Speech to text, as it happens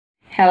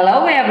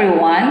Hello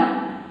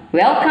everyone,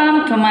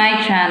 welcome to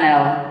my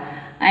channel.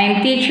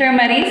 I'm Teacher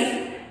Maris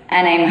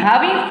and I'm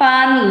having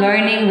fun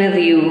learning with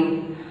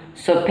you.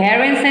 So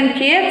parents and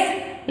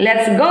kids,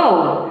 let's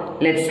go!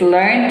 Let's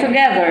learn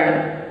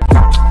together.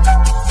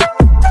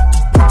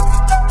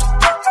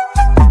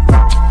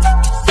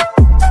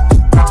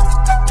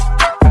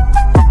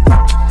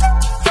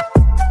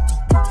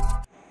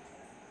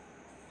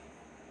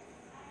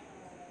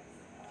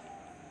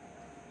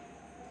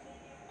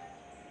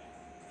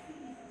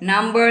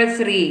 Number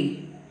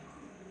 3.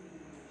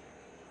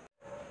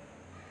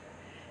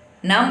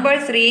 Number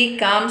 3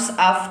 comes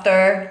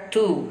after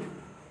 2.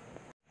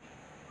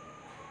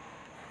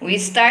 We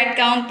start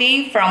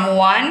counting from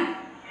 1,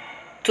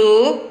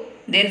 2,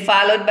 then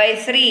followed by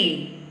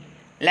 3.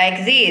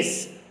 Like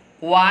this.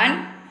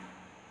 1,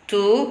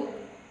 2,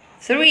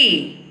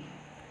 3.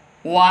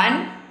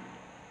 1,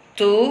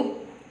 2,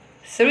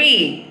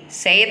 3.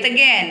 Say it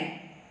again.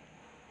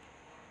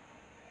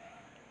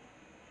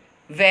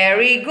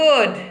 Very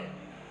good.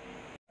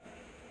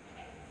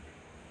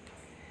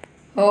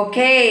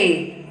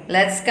 Okay,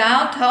 let's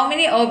count how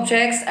many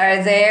objects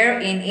are there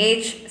in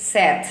each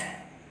set.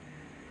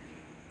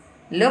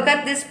 Look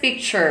at this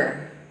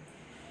picture.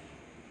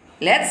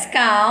 Let's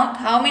count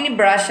how many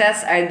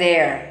brushes are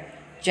there.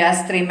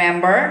 Just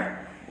remember,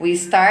 we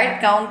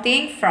start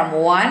counting from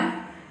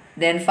 1,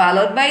 then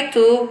followed by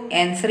 2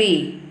 and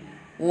 3.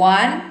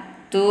 1,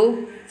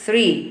 2,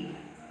 3.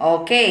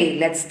 Okay,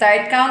 let's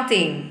start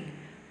counting.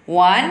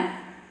 1,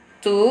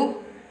 2,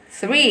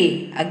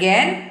 3.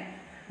 Again.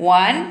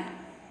 1,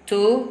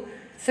 2,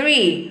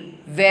 3.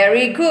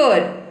 Very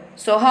good.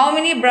 So how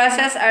many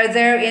brushes are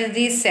there in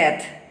this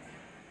set?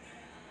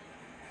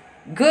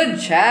 Good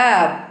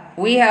job.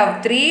 We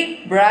have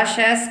 3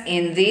 brushes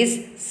in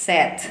this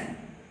set.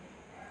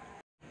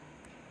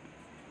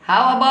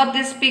 How about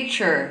this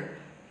picture?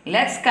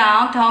 Let's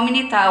count how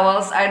many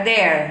towels are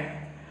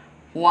there.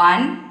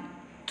 1,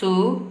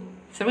 2,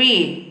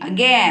 3.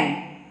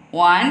 Again.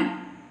 1,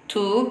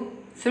 2,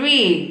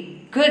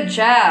 3. Good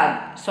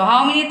job. So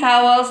how many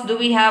towels do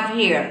we have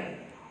here?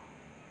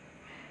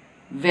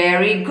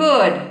 Very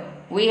good.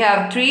 We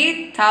have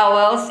 3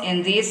 towels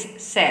in this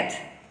set.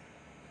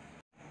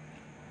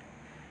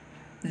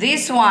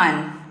 This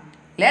one.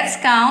 Let's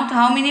count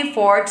how many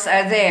forks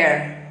are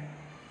there.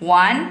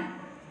 1,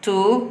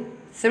 2,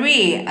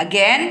 3.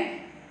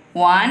 Again.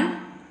 1,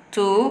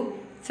 2,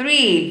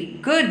 3.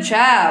 Good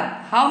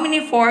job. How many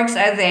forks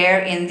are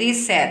there in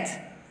this set?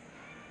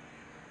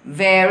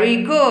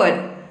 Very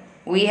good.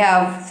 We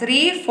have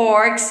 3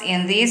 forks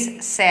in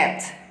this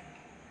set.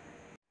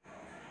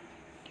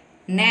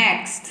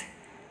 Next,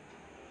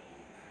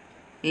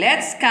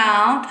 let's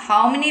count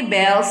how many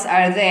bells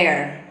are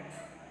there.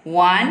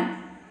 1,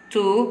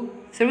 2,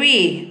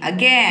 3.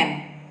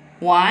 Again.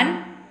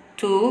 1,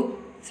 2,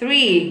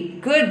 3.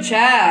 Good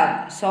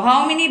job. So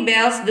how many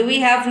bells do we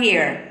have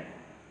here?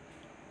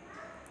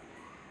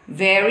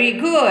 Very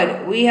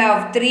good. We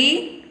have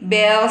 3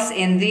 bells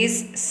in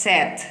this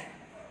set.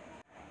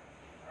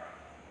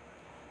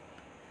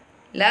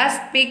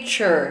 Last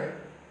picture.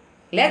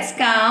 Let's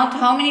count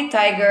how many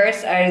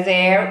tigers are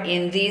there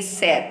in this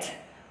set.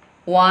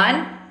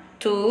 1,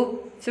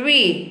 2,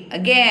 3.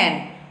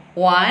 Again.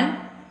 1,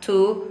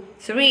 2,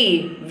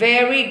 3.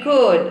 Very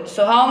good.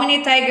 So how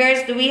many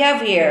tigers do we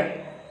have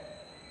here?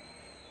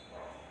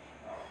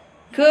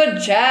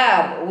 Good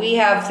job. We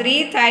have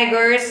 3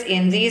 tigers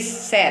in this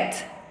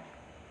set.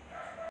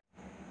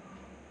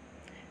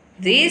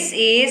 This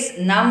is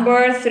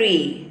number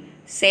 3.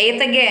 Say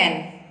it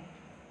again.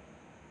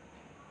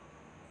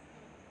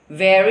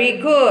 Very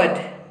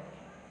good.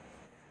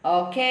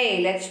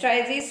 Okay, let's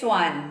try this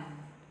one.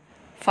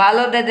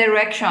 Follow the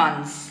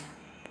directions.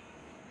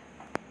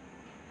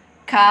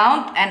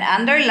 Count and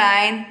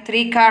underline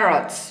 3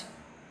 carrots.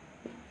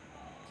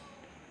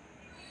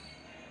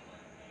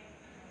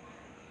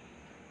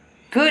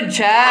 Good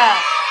job.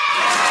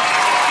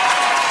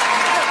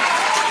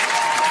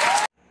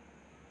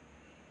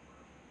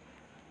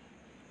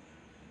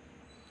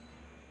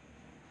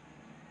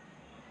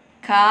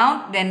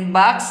 Count, then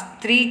box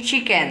 3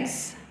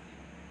 chickens.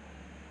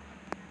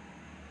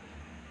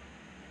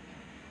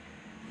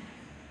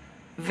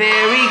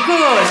 Very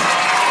good.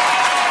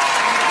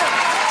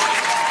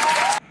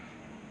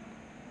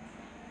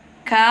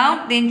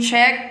 Count, then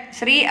check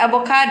 3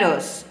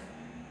 avocados.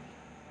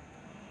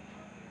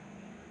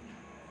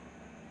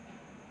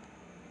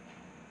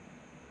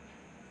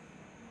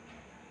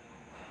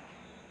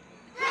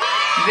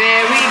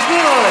 Very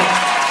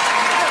good.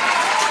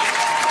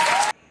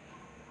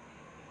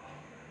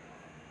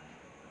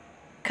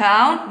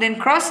 Count, then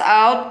cross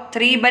out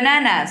 3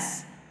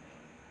 bananas.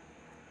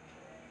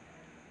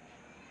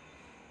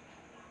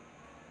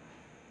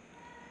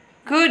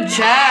 Good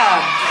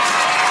job.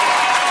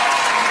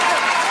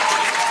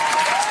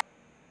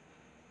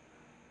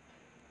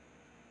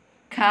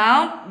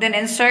 Count, then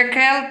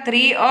encircle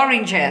 3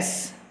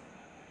 oranges.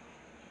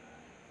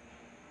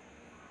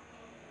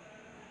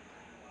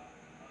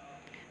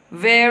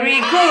 Very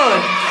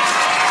good.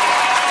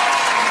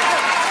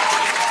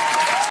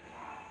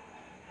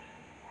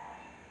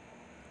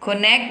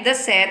 Connect the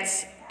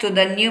sets to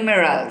the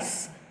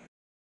numerals.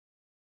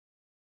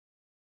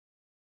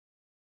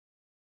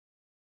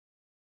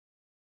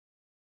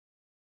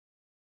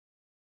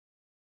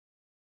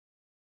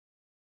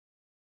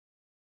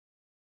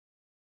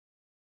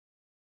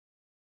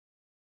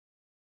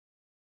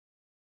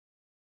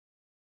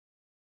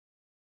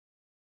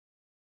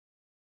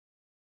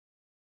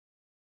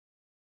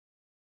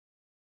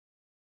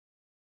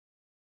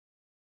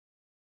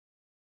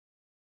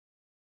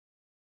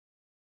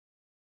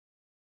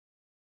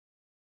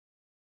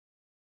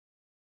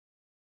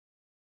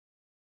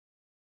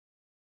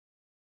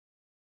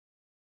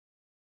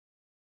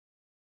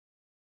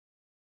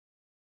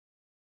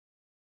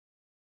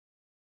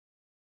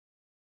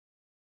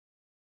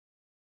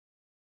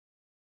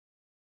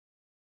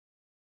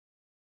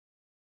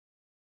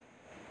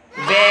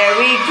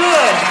 Very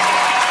good.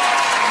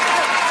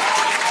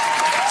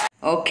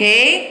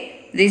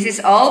 Okay, this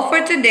is all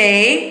for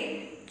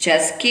today.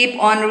 Just keep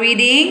on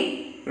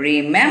reading.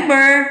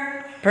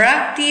 Remember,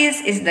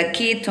 practice is the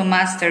key to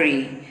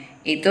mastery.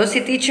 Ito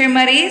si Teacher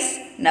Maris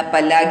na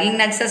palaging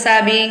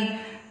nagsasabing,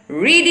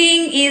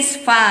 reading is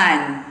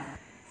fun.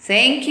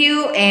 Thank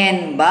you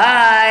and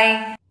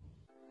bye!